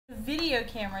video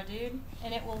camera, dude,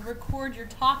 and it will record your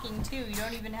talking too. You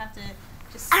don't even have to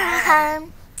just smile.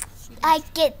 I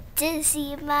get to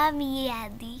see Mommy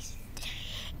at least.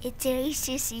 It's nice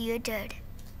to see you, Dad.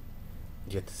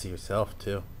 You get to see yourself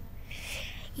too.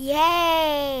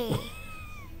 Yay!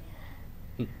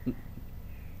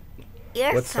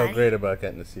 What's so great about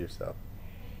getting to see yourself?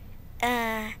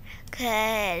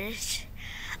 'Cause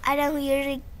I don't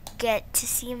usually get to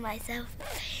see myself.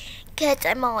 'Cause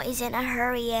I'm always in a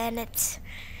hurry, and it's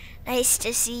nice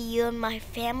to see you and my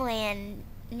family and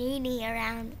Nini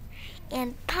around,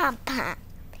 and Pom Pom.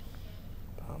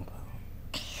 Pom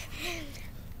Pom.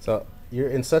 So you're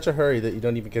in such a hurry that you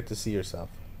don't even get to see yourself.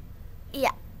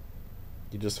 Yeah.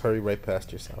 You just hurry right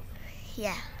past yourself.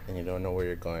 Yeah. And you don't know where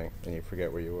you're going, and you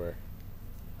forget where you were.